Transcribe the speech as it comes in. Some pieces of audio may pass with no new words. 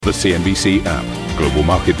The CNBC app. Global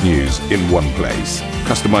market news in one place.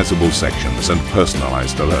 Customizable sections and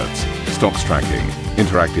personalized alerts. Stocks tracking,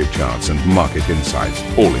 interactive charts and market insights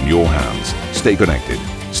all in your hands. Stay connected.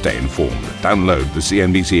 Stay informed. Download the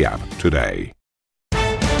CNBC app today.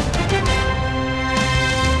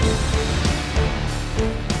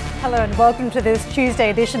 Hello and welcome to this Tuesday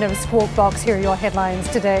edition of Squawk Box. Here are your headlines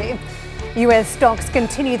today. US stocks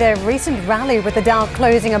continue their recent rally with the Dow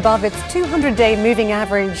closing above its 200-day moving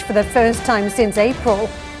average for the first time since April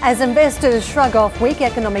as investors shrug off weak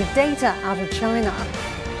economic data out of China.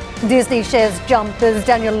 Disney shares jump as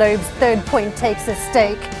Daniel Loeb's Third Point takes a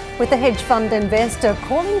stake, with the hedge fund investor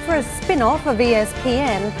calling for a spin-off of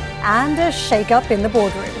ESPN and a shake-up in the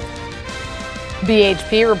boardroom.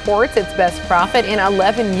 BHP reports its best profit in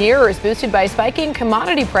 11 years, boosted by spiking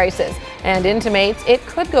commodity prices, and intimates it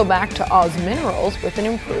could go back to Oz Minerals with an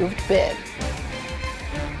improved bid.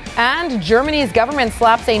 And Germany's government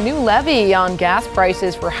slaps a new levy on gas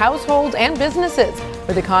prices for households and businesses,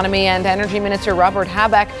 with Economy and Energy Minister Robert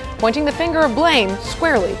Habeck pointing the finger of blame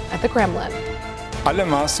squarely at the Kremlin.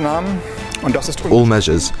 All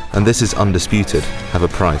measures, and this is undisputed, have a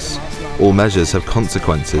price. All measures have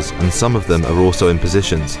consequences, and some of them are also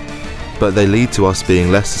impositions. But they lead to us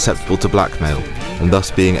being less susceptible to blackmail, and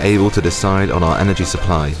thus being able to decide on our energy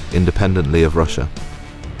supply independently of Russia.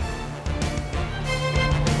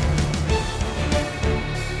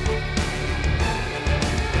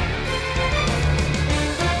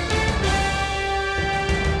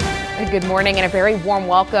 Good morning and a very warm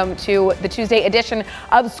welcome to the Tuesday edition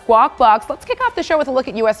of Squawk Box. Let's kick off the show with a look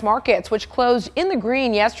at U.S. markets, which closed in the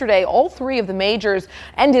green yesterday. All three of the majors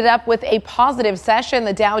ended up with a positive session.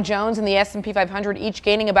 The Dow Jones and the S&P 500 each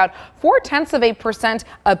gaining about 0.4%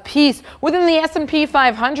 apiece. Within the S&P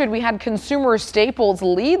 500, we had consumer staples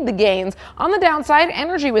lead the gains. On the downside,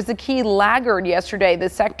 energy was the key laggard yesterday. The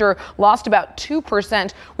sector lost about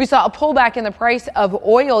 2%. We saw a pullback in the price of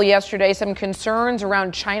oil yesterday, some concerns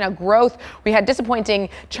around China growth. We had disappointing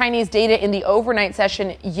Chinese data in the overnight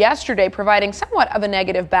session yesterday, providing somewhat of a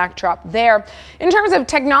negative backdrop there. In terms of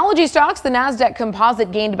technology stocks, the Nasdaq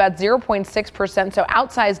Composite gained about 0.6%, so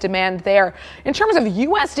outsized demand there. In terms of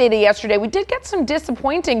U.S. data yesterday, we did get some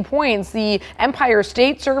disappointing points. The Empire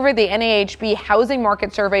State Survey, the NAHB Housing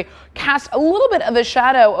Market Survey cast a little bit of a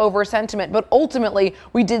shadow over sentiment, but ultimately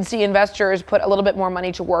we did see investors put a little bit more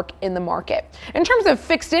money to work in the market. In terms of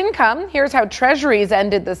fixed income, here's how Treasuries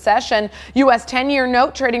ended the session. U.S. 10-year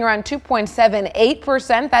note trading around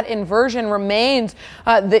 2.78%. That inversion remains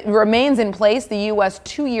in place. The U.S.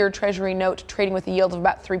 2-year Treasury note trading with a yield of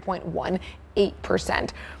about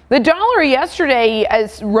 3.18%. The dollar yesterday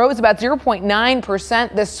rose about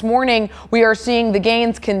 0.9%. This morning, we are seeing the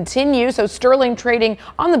gains continue. So sterling trading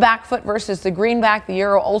on the back foot versus the greenback. The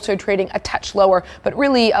euro also trading a touch lower, but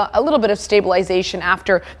really a little bit of stabilization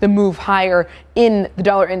after the move higher in the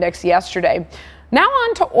dollar index yesterday. Now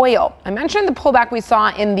on to oil. I mentioned the pullback we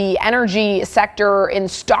saw in the energy sector in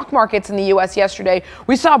stock markets in the U.S. yesterday.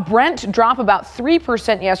 We saw Brent drop about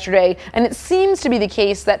 3% yesterday, and it seems to be the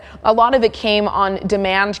case that a lot of it came on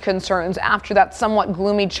demand concerns after that somewhat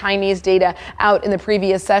gloomy Chinese data out in the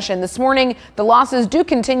previous session. This morning, the losses do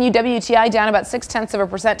continue. WTI down about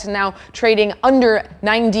 0.6% to now trading under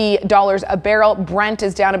 $90 a barrel. Brent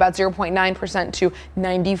is down about 0.9% to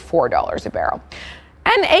 $94 a barrel.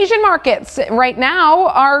 And Asian markets right now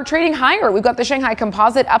are trading higher. We've got the Shanghai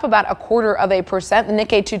Composite up about 0.25%. The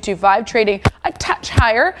Nikkei 225 trading a touch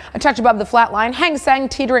higher, a touch above the flat line. Hang Seng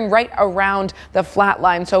teetering right around the flat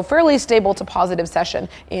line. So fairly stable to positive session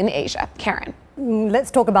in Asia. Karen. Let's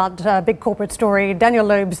talk about a big corporate story. Daniel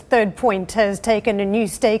Loeb's Third Point has taken a new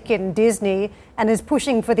stake in Disney and is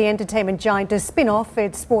pushing for the entertainment giant to spin off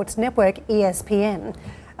its sports network ESPN.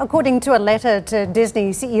 According to a letter to Disney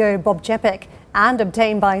CEO Bob Chapek and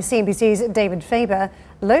obtained by CNBC's David Faber,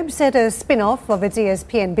 Loeb said a spin-off of its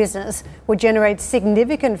ESPN business would generate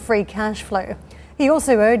significant free cash flow. He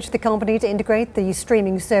also urged the company to integrate the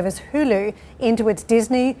streaming service Hulu into its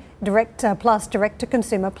Disney Direct Plus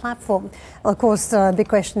direct-to-consumer platform. Of course, the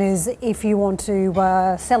question is, if you want to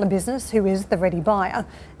sell a business, who is the ready buyer?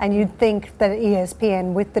 And you'd think that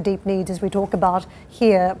ESPN, with the deep needs as we talk about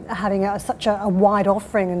here, having such a wide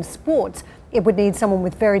offering in sports, it would need someone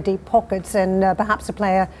with very deep pockets and perhaps a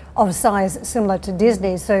player of size similar to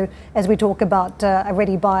Disney. So as we talk about a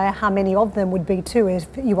ready buyer, how many of them would be too if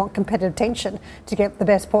you want competitive tension to get the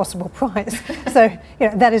best possible price. So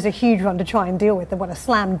that is a huge one to try and deal with, and what a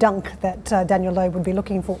slam dunk that Daniel Loeb would be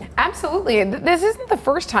looking for. Absolutely. This isn't the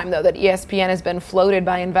first time, though, that ESPN has been floated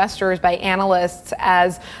by investors, by analysts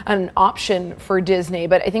as an option for Disney.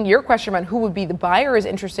 But I think your question about who would be the buyer is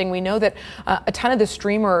interesting. We know that a ton of the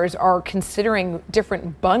streamers are considering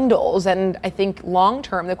different bundles, and I think long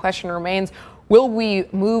term the question remains, will we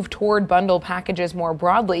move toward bundle packages more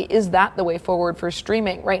broadly? Is that the way forward for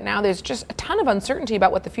streaming? Right now, there's just a ton of uncertainty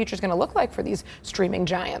about what the future is going to look like for these streaming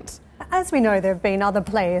giants. As we know, there have been other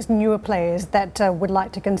players, newer players, that would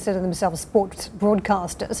like to consider themselves sports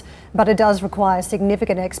broadcasters, but it does require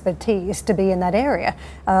significant expertise to be in that area.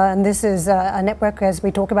 And this is a network, as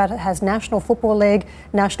we talk about it, has National Football League,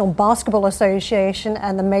 National Basketball Association,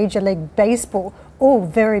 and the Major League Baseball, all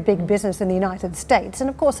very big business in the United States. And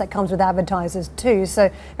of course that comes with advertisers too,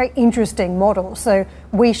 so very interesting model. So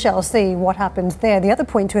we shall see what happens there. The other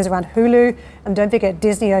point too is around Hulu, and don't forget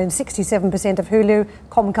Disney owns 67% of Hulu,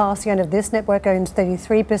 Comcast, the owner of this network, owns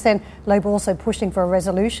 33%. Loeb also pushing for a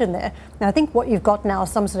resolution there. Now I think what you've got now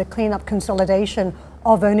is some sort of clean-up consolidation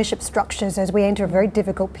of ownership structures as we enter a very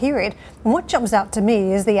difficult period. And what jumps out to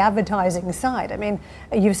me is the advertising side. I mean,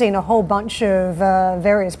 you've seen a whole bunch of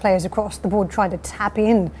various players across the board trying to tap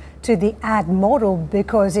in to the ad model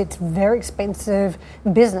because it's very expensive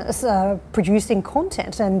business producing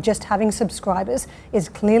content, and just having subscribers is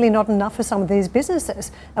clearly not enough for some of these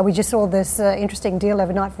businesses. We just saw this interesting deal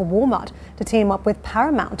overnight for Walmart to team up with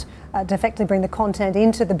Paramount to effectively bring the content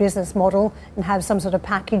into the business model and have some sort of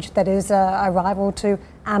package that is a rival to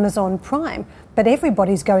Amazon Prime. But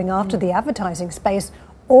everybody's going after the advertising space,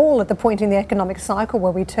 all at the point in the economic cycle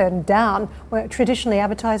where we turn down, where traditionally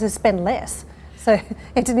advertisers spend less. So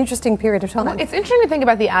it's an interesting period of time. Well, it's interesting to think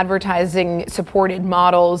about the advertising supported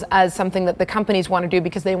models as something that the companies want to do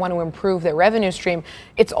because they want to improve their revenue stream.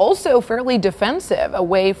 It's also fairly defensive, a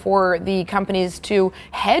way for the companies to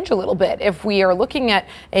hedge a little bit. If we are looking at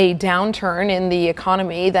a downturn in the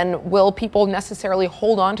economy, then will people necessarily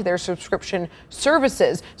hold on to their subscription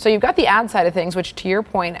services? So you've got the ad side of things, which to your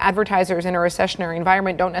point, advertisers in a recessionary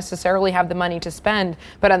environment don't necessarily have the money to spend.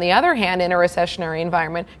 But on the other hand, in a recessionary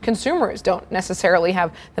environment, consumers don't necessarily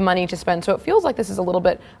have the money to spend. So it feels like this is a little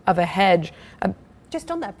bit of a hedge. Just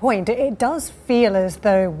on that point, it does feel as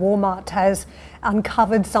though Walmart has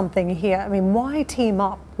uncovered something here. I mean, why team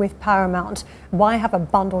up with Paramount? Why have a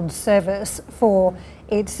bundled service for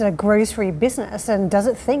its grocery business? And does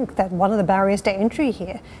it think that one of the barriers to entry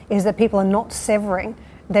here is that people are not severing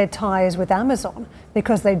their ties with Amazon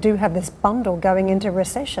because they do have this bundle going into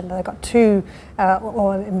recession? They've got two,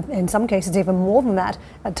 or in some cases even more than that,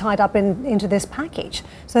 tied up into this package.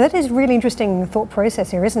 So that is really interesting thought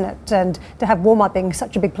process here, isn't it? And to have Walmart being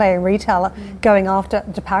such a big player in retailer going after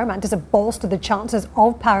Paramount, does it bolster the chances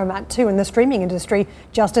of Paramount too in the streaming industry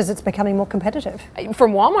just as it's becoming more competitive?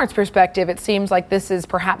 From Walmart's perspective, it seems like this is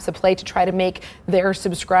perhaps a play to try to make their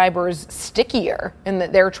subscribers stickier, and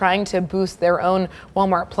that they're trying to boost their own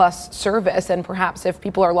Walmart Plus service, and perhaps if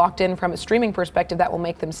people are locked in from a streaming perspective, that will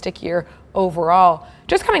make them stickier overall.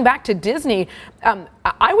 Just coming back to Disney,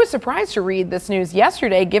 I was surprised to read this news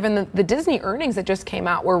yesterday, given the Disney earnings that just came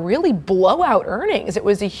out were really blowout earnings. It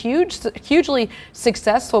was a hugely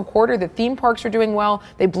successful quarter. The theme parks are doing well.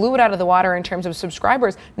 They blew it out of the water in terms of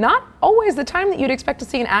subscribers. Not always the time that you'd expect to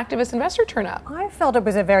see an activist investor turn up. I felt it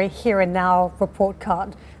was a very here and now report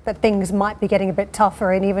card, that things might be getting a bit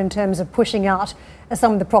tougher, and even in terms of pushing out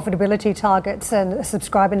some of the profitability targets and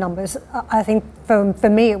subscriber numbers. I think for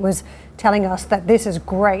me it was telling us that this is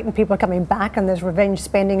great and people are coming back and there's revenge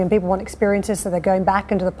spending and people want experiences, so they're going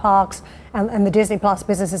back into the parks, and the Disney Plus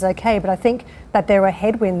business is okay. But I think that there are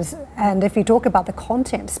headwinds, and if you talk about the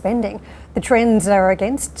content spending, the trends are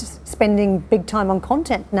against spending big time on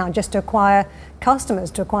content now just to acquire customers,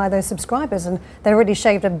 to acquire those subscribers, and they already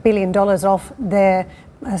shaved $1 billion off their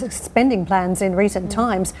spending plans in recent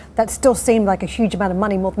times. That still seemed like a huge amount of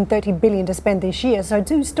money, more than $30 billion to spend this year. So I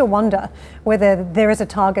do still wonder whether there is a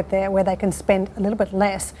target there where they can spend a little bit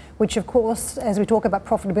less, which of course, as we talk about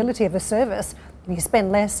profitability of a service, if you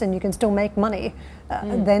spend less and you can still make money,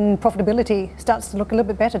 then profitability starts to look a little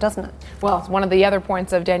bit better, doesn't it? Well, it's one of the other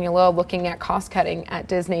points of Daniel Loeb looking at cost cutting at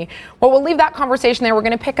Disney. Well, we'll leave that conversation there. We're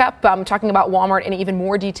going to pick up talking about Walmart in even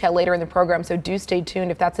more detail later in the program, so do stay tuned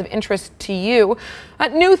if that's of interest to you.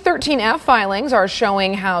 New 13F filings are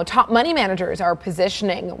showing how top money managers are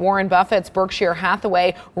positioning. Warren Buffett's Berkshire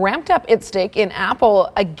Hathaway ramped up its stake in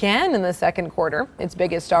Apple again in the second quarter, its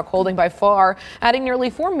biggest stock holding by far, adding nearly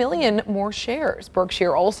 4 million more shares.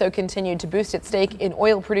 Berkshire also continued to boost its stake in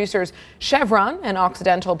oil producers Chevron and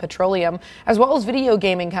Occidental Petroleum, as well as video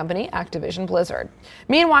gaming company Activision Blizzard.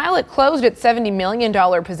 Meanwhile, it closed its $70 million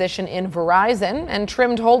position in Verizon and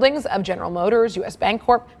trimmed holdings of General Motors, U.S.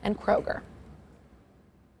 Bancorp, and Kroger.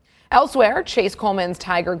 Elsewhere, Chase Coleman's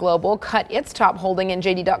Tiger Global cut its top holding in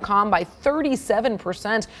JD.com by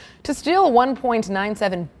 37% to still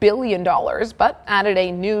 $1.97 billion, but added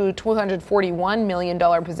a new $241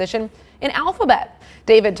 million position in Alphabet.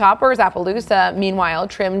 David Topper's Appaloosa, meanwhile,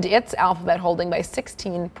 trimmed its Alphabet holding by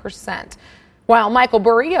 16%. While Michael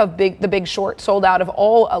Burry of The Big Short sold out of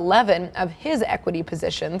all 11 of his equity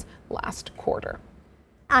positions last quarter.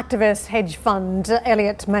 Activist hedge fund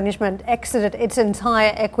Elliott Management exited its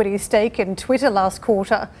entire equity stake in Twitter last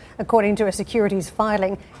quarter. According to a securities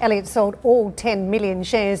filing, Elliott sold all 10 million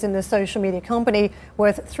shares in the social media company,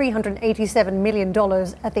 worth $387 million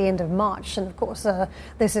at the end of March. And of course,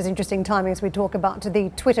 this is interesting timing as we talk about the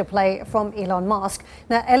Twitter play from Elon Musk.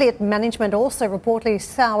 Now, Elliott Management also reportedly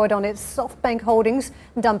soured on its SoftBank holdings,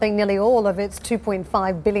 dumping nearly all of its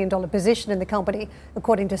 $2.5 billion position in the company,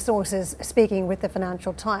 according to sources speaking with the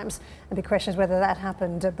Financial Times. And the question is whether that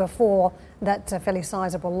happened before that fairly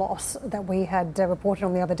sizable loss that we had reported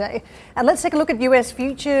on the other day. And let's take a look at US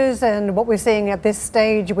futures and what we're seeing at this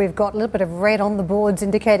stage. We've got a little bit of red on the boards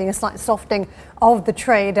indicating a slight softening of the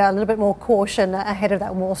trade, a little bit more caution ahead of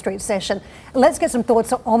that Wall Street session. Let's get some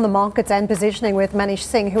thoughts on the markets and positioning with Manish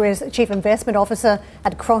Singh, who is Chief Investment Officer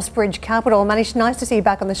at Crossbridge Capital. Manish, nice to see you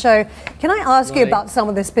back on the show. Can I ask you about some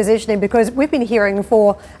of this positioning? Because we've been hearing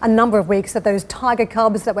for a number of weeks that those tiger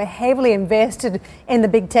cubs that were heavily invested in the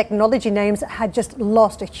big technology names had just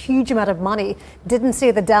lost a huge amount of money, didn't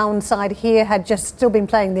see the downside here, had just still been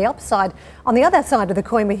playing the upside. On the other side of the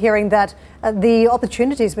coin, we're hearing that the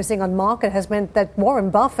opportunities we're seeing on market has meant that Warren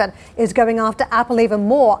Buffett is going after Apple even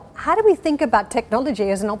more. How do we think about technology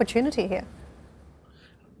as an opportunity here?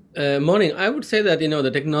 Morning. I would say that,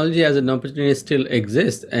 the technology as an opportunity still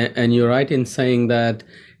exists. And you're right in saying that,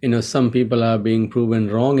 some people are being proven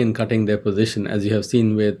wrong in cutting their position, as you have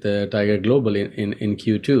seen with Tiger Global in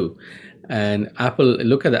Q2. And Apple,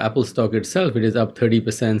 look at the Apple stock itself, it is up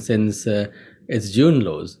 30% since its June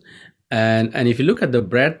lows. And if you look at the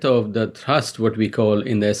breadth of the thrust, what we call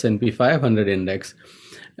in the S&P 500 index,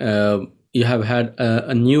 you have had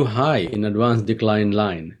a new high in advanced decline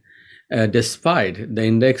line, despite the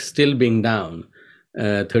index still being down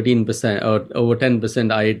 13% or over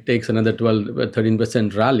 10%. It takes another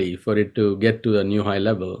 13% rally for it to get to a new high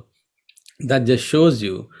level. That just shows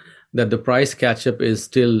you that the price catch-up is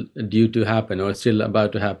still due to happen or still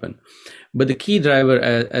about to happen. But the key driver,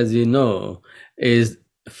 as you know, is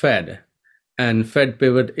Fed. And Fed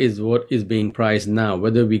pivot is what is being priced now.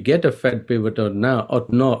 Whether we get a Fed pivot or not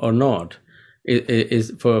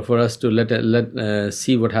is for us to let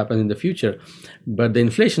see what happens in the future. But the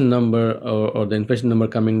inflation number or the inflation number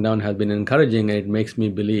coming down has been encouraging, and it makes me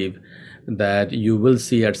believe that you will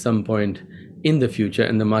see at some point in the future,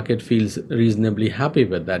 and the market feels reasonably happy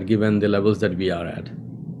with that given the levels that we are at.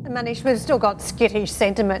 Manish, we've still got skittish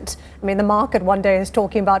sentiment. I mean, the market one day is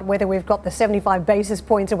talking about whether we've got the 75 basis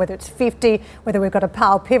points or whether it's 50, whether we've got a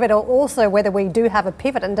power pivot, or also whether we do have a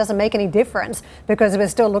pivot, and it doesn't make any difference because we're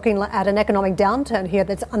still looking at an economic downturn here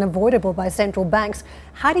that's unavoidable by central banks.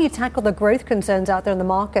 How do you tackle the growth concerns out there in the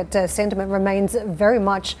market? Sentiment remains very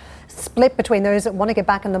much split between those that want to get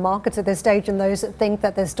back in the markets at this stage and those that think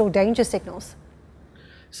that there's still danger signals.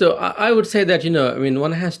 So I would say that,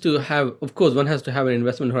 one has to have an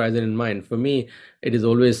investment horizon in mind. For me, it is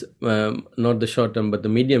always not the short term, but the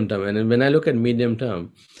medium term. And when I look at medium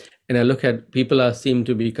term, and I look at people seem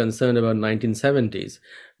to be concerned about 1970s,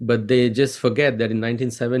 but they just forget that in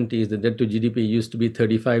 1970s, the debt to GDP used to be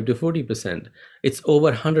 35 to 40%. It's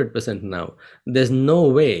over 100% now. There's no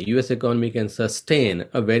way US economy can sustain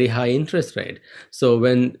a very high interest rate. So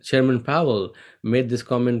when Chairman Powell made this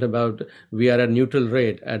comment about we are at neutral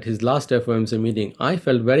rate at his last FOMC meeting, I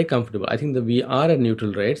felt very comfortable. I think that we are at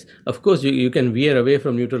neutral rates. Of course, you can veer away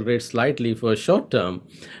from neutral rates slightly for short term,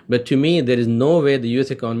 but to me, there is no way the US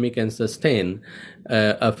economy can sustain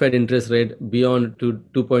a Fed interest rate beyond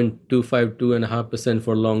 2.25, 2.5%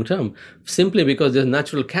 for long term, simply because there's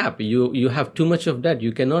natural cap. You have too much of debt.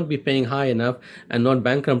 You cannot be paying high enough and not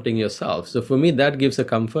bankrupting yourself. So for me, that gives a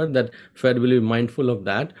comfort that Fed will be mindful of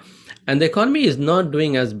that. And the economy is not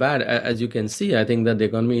doing as bad as you can see. I think that the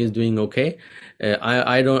economy is doing okay.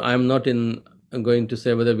 I'm not going to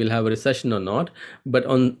say whether we'll have a recession or not, but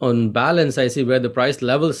on balance, I see where the price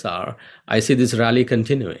levels are. I see this rally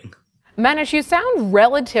continuing. Manish, you sound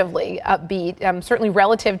relatively upbeat, certainly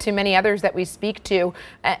relative to many others that we speak to.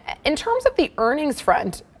 In terms of the earnings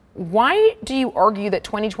front, why do you argue that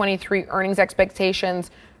 2023 earnings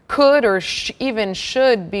expectations could or even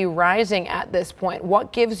should be rising at this point?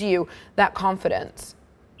 What gives you that confidence?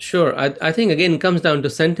 Sure. I think, again, it comes down to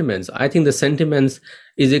sentiments. I think the sentiments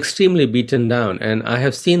is extremely beaten down. And I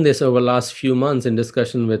have seen this over the last few months in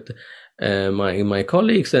discussion with my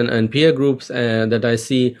colleagues and peer groups that I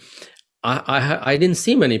see. I didn't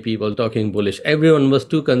see many people talking bullish. Everyone was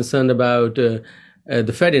too concerned about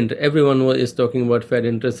the Fed. Everyone is talking about Fed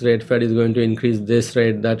interest rate. Fed is going to increase this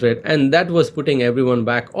rate, that rate. And that was putting everyone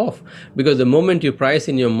back off. Because the moment you price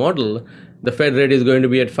in your model, the Fed rate is going to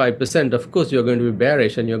be at 5%. Of course, you're going to be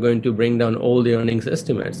bearish and you're going to bring down all the earnings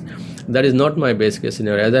estimates. That is not my base case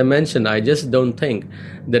scenario. As I mentioned, I just don't think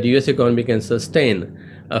that the US economy can sustain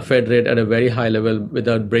a Fed rate at a very high level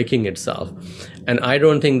without breaking itself. And I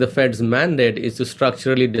don't think the Fed's mandate is to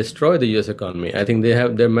structurally destroy the US economy. I think they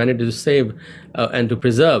have their mandate to save and to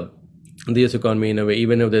preserve the US economy in a way,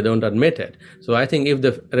 even if they don't admit it. So I think if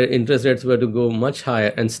the interest rates were to go much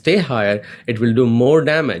higher and stay higher, it will do more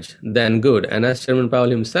damage than good. And as Chairman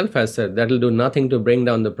Powell himself has said, that will do nothing to bring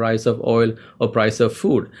down the price of oil or price of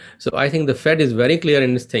food. So I think the Fed is very clear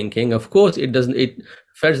in its thinking. Of course,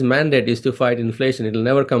 Fed's mandate is to fight inflation. It will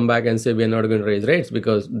never come back and say we're not going to raise rates,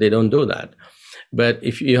 because they don't do that. But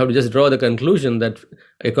if you have to just draw the conclusion that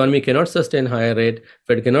economy cannot sustain higher rate,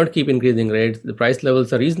 Fed cannot keep increasing rates, the price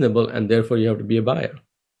levels are reasonable, and therefore you have to be a buyer.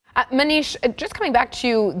 Manish, just coming back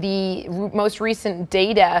to the most recent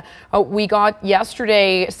data, we got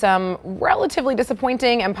yesterday some relatively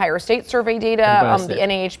disappointing Empire State Survey data. The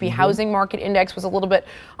NAHB Housing Market Index was a little bit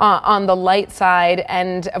on the light side.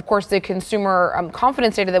 And of course, the consumer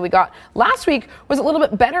confidence data that we got last week was a little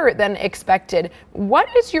bit better than expected.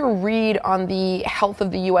 What is your read on the health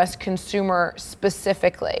of the U.S. consumer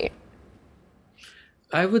specifically?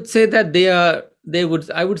 I would say that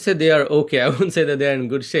I would say they are okay. I wouldn't say that they are in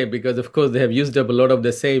good shape, because of course they have used up a lot of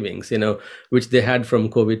their savings, which they had from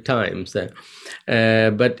COVID times.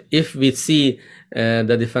 But if we see that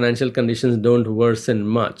the financial conditions don't worsen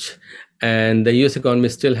much, and the US economy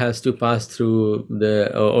still has to pass through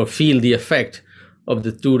or feel the effect of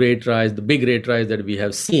the the big rate rise that we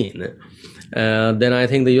have seen, then I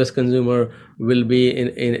think the US consumer will be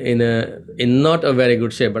in not a very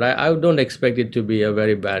good shape. But I don't expect it to be a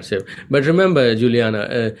very bad shape. But remember,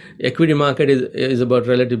 Juliana, equity market is about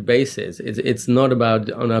relative basis. It's not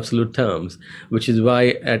about on absolute terms, which is why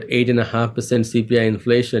at 8.5% CPI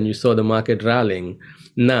inflation, you saw the market rallying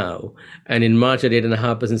now. And in March at 8.5%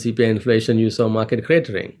 CPI inflation, you saw market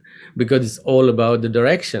cratering, because it's all about the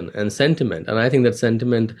direction and sentiment. And I think that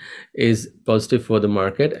sentiment is positive for the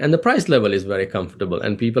market, and the price level is very comfortable.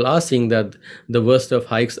 And people are seeing that the worst of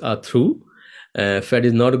hikes are through. Fed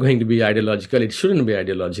is not going to be ideological. It shouldn't be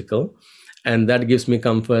ideological. And that gives me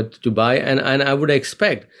comfort to buy. And I would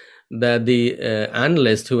expect that the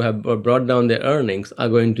analysts who have brought down their earnings are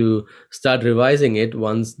going to start revising it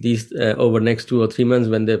once these over next 2 or 3 months,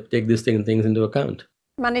 when they take these things into account.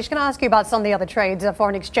 Manish, can I ask you about some of the other trades? The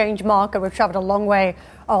foreign exchange market, we've travelled a long way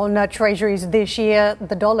on treasuries this year.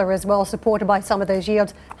 The dollar as well, supported by some of those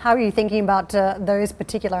yields. How are you thinking about those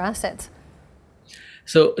particular assets?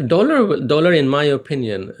 So dollar, in my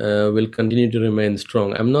opinion, will continue to remain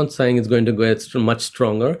strong. I'm not saying it's going to get much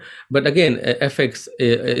stronger, but again, FX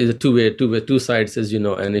is a two sides, as you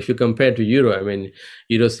know. And if you compare to euro, I mean,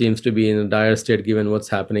 euro seems to be in a dire state given what's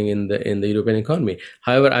happening in the European economy.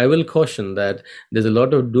 However, I will caution that there's a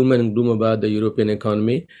lot of doom and gloom about the European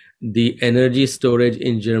economy. The energy storage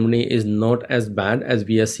in Germany is not as bad as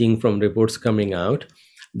we are seeing from reports coming out,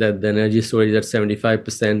 that the energy storage is at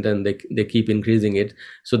 75% and they keep increasing it.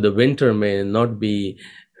 So the winter may not be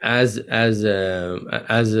as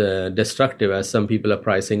destructive as some people are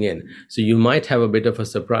pricing in. So you might have a bit of a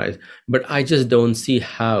surprise, but I just don't see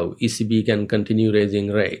how ECB can continue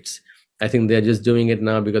raising rates. I think they're just doing it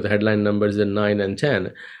now because the headline numbers are 9 and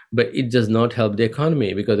 10, but it does not help the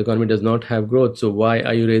economy because the economy does not have growth. So why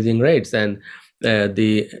are you raising rates? And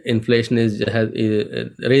the inflation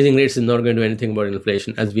raising rates is not going to do anything about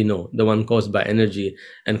inflation, as we know, the one caused by energy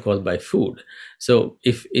and caused by food. So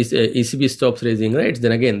if ECB stops raising rates,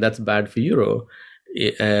 then again, that's bad for euro,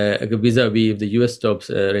 vis-a-vis if the US stops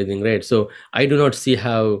raising rates. So I do not see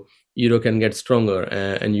how euro can get stronger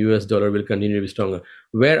and US dollar will continue to be stronger.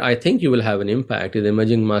 Where I think you will have an impact is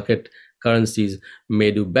emerging market currencies may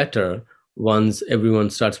do better once everyone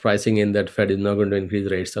starts pricing in that Fed is not going to increase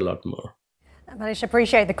rates a lot more. Manish,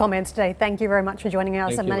 appreciate the comments today. Thank you very much for joining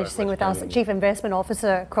us. And Manish Singh with us, Chief Investment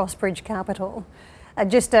Officer, Crossbridge Capital.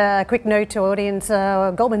 Just a quick note to audience,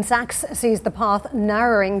 Goldman Sachs sees the path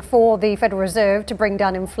narrowing for the Federal Reserve to bring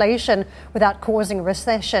down inflation without causing a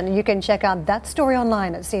recession. You can check out that story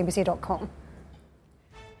online at cnbc.com.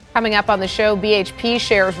 Coming up on the show, BHP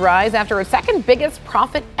shares rise after its second biggest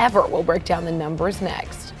profit ever. We'll break down the numbers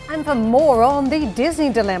next. And for more on the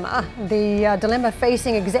Disney dilemma, the dilemma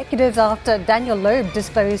facing executives after Daniel Loeb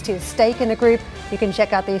disclosed his stake in the group, you can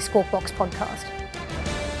check out the Squawk Box podcast.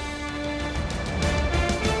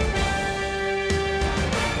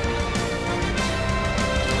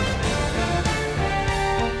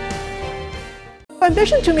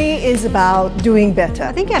 Ambition to me is about doing better.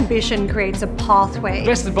 I think ambition creates a pathway. The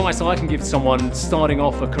best advice I can give to someone starting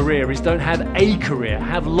off a career is don't have a career,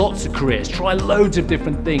 have lots of careers, try loads of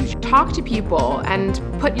different things. Talk to people and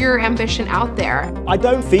put your ambition out there. I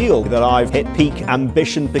don't feel that I've hit peak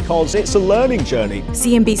ambition because it's a learning journey.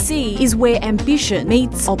 CNBC is where ambition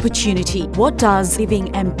meets opportunity. What does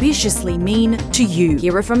living ambitiously mean to you?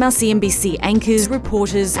 Hear it from our CNBC anchors,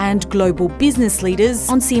 reporters and global business leaders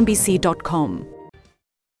on cnbc.com.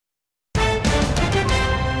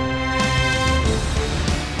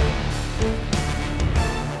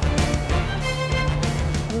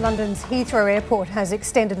 London's Heathrow Airport has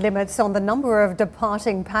extended limits on the number of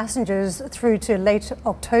departing passengers through to late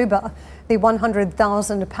October. The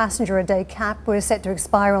 100,000 passenger a day cap was set to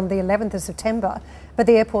expire on the 11th of September, but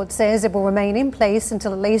the airport says it will remain in place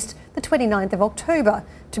until at least the 29th of October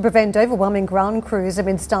to prevent overwhelming ground crews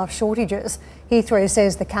amid staff shortages. Heathrow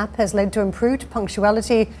says the cap has led to improved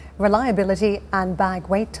punctuality, reliability and bag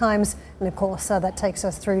wait times. And of course, that takes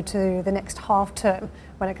us through to the next half term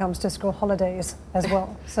when it comes to school holidays as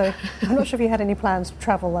well. So I'm not sure if you had any plans to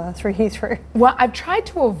travel through Heathrow. Well, I've tried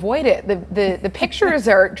to avoid it. The pictures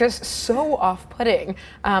are just so off-putting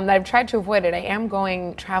that I've tried to avoid it. I am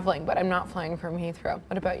going traveling, but I'm not flying from Heathrow.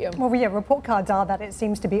 What about you? Well, yeah, report cards are that it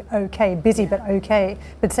seems to be okay, busy but okay.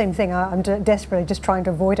 But same thing, I'm desperately just trying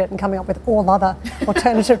to avoid it and coming up with all other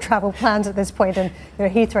alternative travel plans at this point. And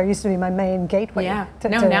Heathrow used to be my main gateway. Yeah.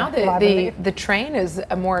 Now the train is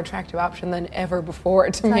a more attractive option than ever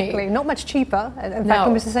before to exactly. me. Not much cheaper. In fact,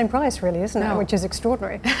 almost the same price, really, isn't it? Which is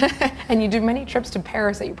extraordinary. And you do many trips to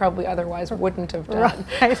Paris that you probably otherwise wouldn't have done.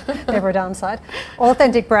 Right. Never a downside.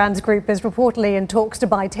 Authentic Brands Group is reportedly in talks to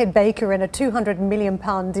buy Ted Baker in a £200 million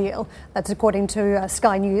deal. That's according to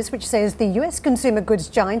Sky News, which says the US consumer goods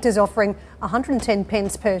giant is offering 110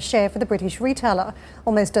 pence per share for the British retailer,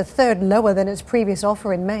 almost a third lower than its previous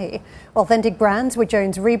offer in May. Authentic Brands, which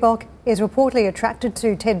owns Reebok, is reportedly attracted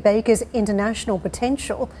to Ted Baker's international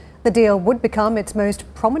potential. The deal would become its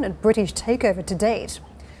most prominent British takeover to date.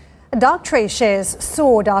 Darktrace shares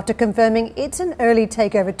soared after confirming it's in early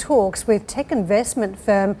takeover talks with tech investment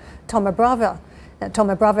firm Thoma Bravo.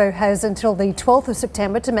 Thoma Bravo has until the 12th of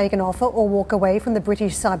September to make an offer or walk away from the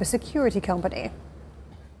British cybersecurity company.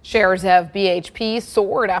 Shares of BHP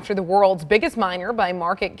soared after the world's biggest miner by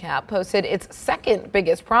market cap posted its second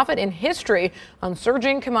biggest profit in history on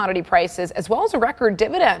surging commodity prices as well as a record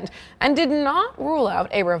dividend, and did not rule out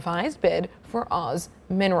a revised bid for Oz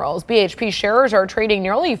Minerals. BHP shares are trading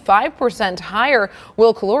nearly 5% higher.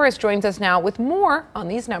 Will Kaloris joins us now with more on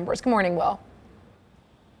these numbers. Good morning, Will.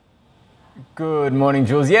 Good morning,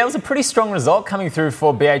 Jules. Yeah, it was a pretty strong result coming through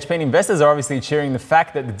for BHP, and investors are obviously cheering the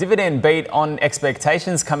fact that the dividend beat on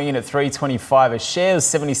expectations, coming in at $3.25 a share,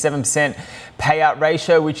 77% payout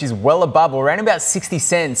ratio, which is well above, or around about 60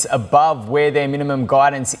 cents above where their minimum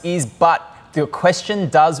guidance is. But the question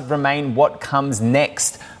does remain, what comes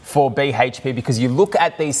next for BHP? Because you look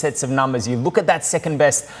at these sets of numbers, you look at that second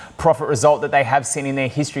best profit result that they have seen in their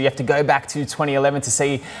history. You have to go back to 2011 to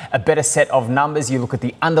see a better set of numbers. You look at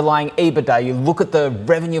the underlying EBITDA, you look at the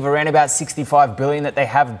revenue of around about 65 billion that they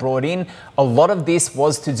have brought in. A lot of this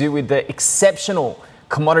was to do with the exceptional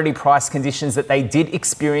commodity price conditions that they did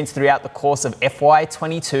experience throughout the course of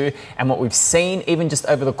FY22, and what we've seen even just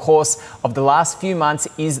over the course of the last few months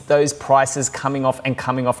is those prices coming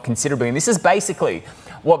off considerably. And this is basically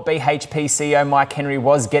what BHP CEO Mike Henry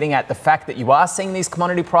was getting at, the fact that you are seeing these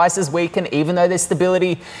commodity prices weaken, even though there's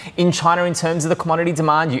stability in China in terms of the commodity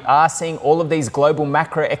demand. You are seeing all of these global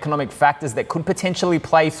macroeconomic factors that could potentially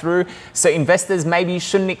play through. So investors maybe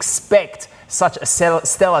shouldn't expect such a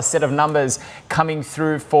stellar set of numbers coming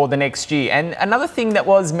through for the next year. And another thing that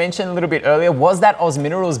was mentioned a little bit earlier was that Oz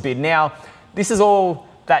Minerals bid. Now, this is all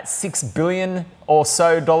that $6 billion or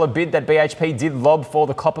so bid that BHP did lob for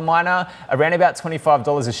the copper miner, around about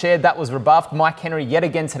 $25 a share. That was rebuffed. Mike Henry yet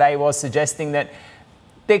again today was suggesting that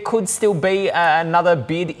there could still be another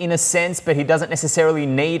bid in a sense, but he doesn't necessarily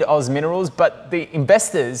need Oz Minerals. But the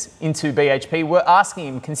investors into BHP were asking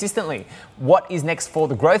him consistently, what is next for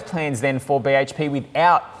the growth plans then for BHP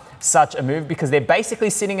without such a move? Because they're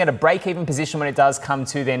basically sitting at a break-even position when it does come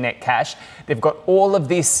to their net cash. They've got all of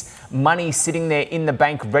this money sitting there in the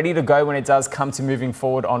bank ready to go when it does come to moving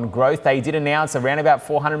forward on growth. They did announce around about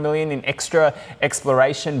 400 million in extra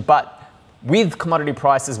exploration, but with commodity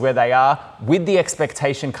prices where they are, with the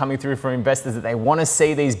expectation coming through for investors that they want to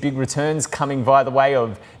see these big returns coming via the way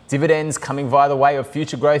of dividends, coming via the way of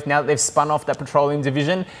future growth, now that they've spun off that petroleum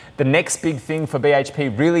division, the next big thing for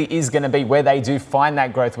BHP really is going to be where they do find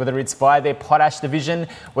that growth, whether it's via their potash division,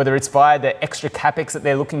 whether it's via the extra capex that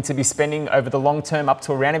they're looking to be spending over the long term up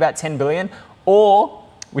to around about 10 billion, or,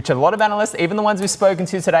 which a lot of analysts, even the ones we've spoken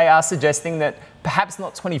to today, are suggesting that perhaps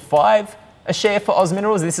not 25 a share for Oz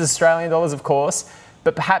Minerals, this is Australian dollars of course,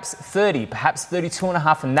 but perhaps 30, perhaps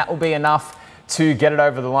 32.5, and that will be enough to get it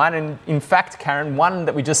over the line. And in fact, Karen, one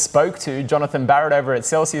that we just spoke to, Jonathan Barrett over at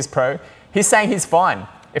Celsius Pro, he's saying he's fine.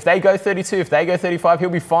 If they go 32, if they go 35, he'll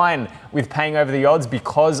be fine with paying over the odds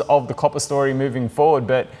because of the copper story moving forward.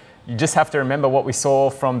 But you just have to remember what we saw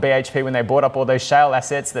from BHP when they bought up all those shale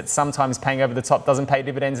assets, that sometimes paying over the top doesn't pay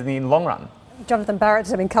dividends in the long run. Jonathan Barrett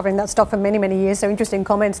has been covering that stock for many, many years, so interesting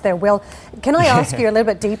comments there, Will. Can I ask you a little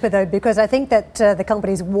bit deeper, though, because I think that the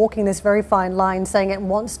company is walking this very fine line, saying it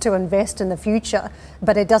wants to invest in the future,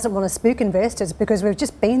 but it doesn't want to spook investors, because we've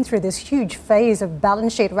just been through this huge phase of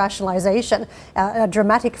balance sheet rationalisation, a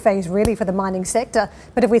dramatic phase, really, for the mining sector.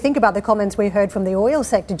 But if we think about the comments we heard from the oil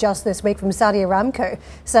sector just this week from Saudi Aramco,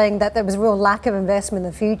 saying that there was a real lack of investment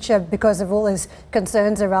in the future because of all these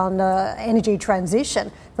concerns around energy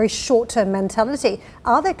transition, very short-term mentality.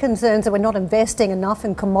 Are there concerns that we're not investing enough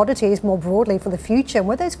in commodities more broadly for the future? And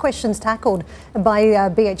were those questions tackled by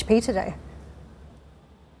BHP today?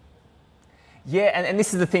 Yeah, and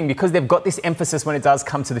this is the thing, because they've got this emphasis when it does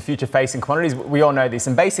come to the future-facing commodities. We all know this.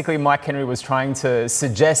 And basically, Mike Henry was trying to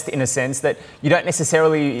suggest, in a sense, that you don't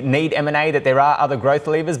necessarily need M&A, that there are other growth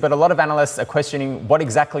levers. But a lot of analysts are questioning what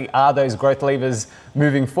exactly are those growth levers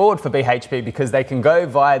moving forward for BHP, because they can go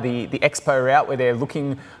via the Expo route where they're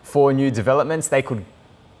looking for new developments. They could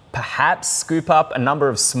perhaps scoop up a number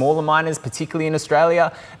of smaller miners, particularly in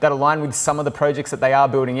Australia, that align with some of the projects that they are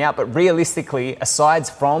building out. But realistically, aside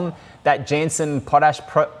from that Jansen potash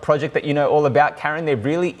project that you know all about, Karen, there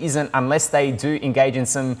really isn't, unless they do engage in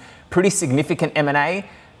some pretty significant M&A,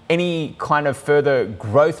 any kind of further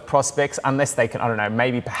growth prospects, unless they can, I don't know,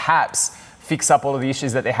 maybe perhaps fix up all of the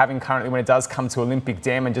issues that they're having currently when it does come to Olympic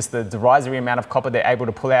Dam and just the derisory amount of copper they're able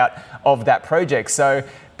to pull out of that project. So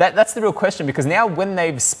that's the real question, because now when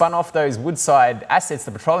they've spun off those Woodside assets,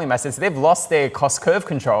 the petroleum assets, they've lost their cost curve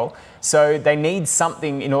control. So they need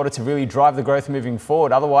something in order to really drive the growth moving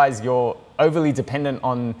forward. Otherwise, you're overly dependent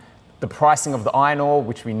on the pricing of the iron ore,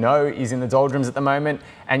 which we know is in the doldrums at the moment,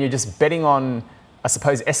 and you're just betting on, I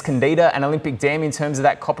suppose, Escondida and Olympic Dam in terms of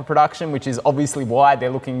that copper production, which is obviously why they're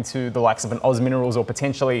looking to the likes of an Oz Minerals or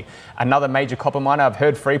potentially another major copper miner. I've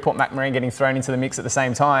heard Freeport McMoRan getting thrown into the mix at the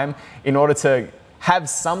same time in order to have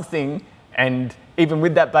something. And even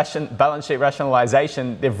with that balance sheet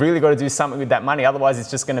rationalisation, they've really got to do something with that money. Otherwise,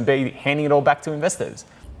 it's just going to be handing it all back to investors.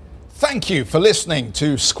 Thank you for listening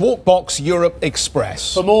to Squawk Box Europe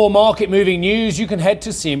Express. For more market-moving news, you can head to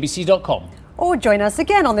cnbc.com. Or join us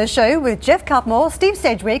again on the show with Jeff Cutmore, Steve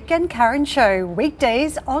Sedgwick and Karen Cho,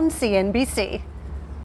 weekdays on CNBC.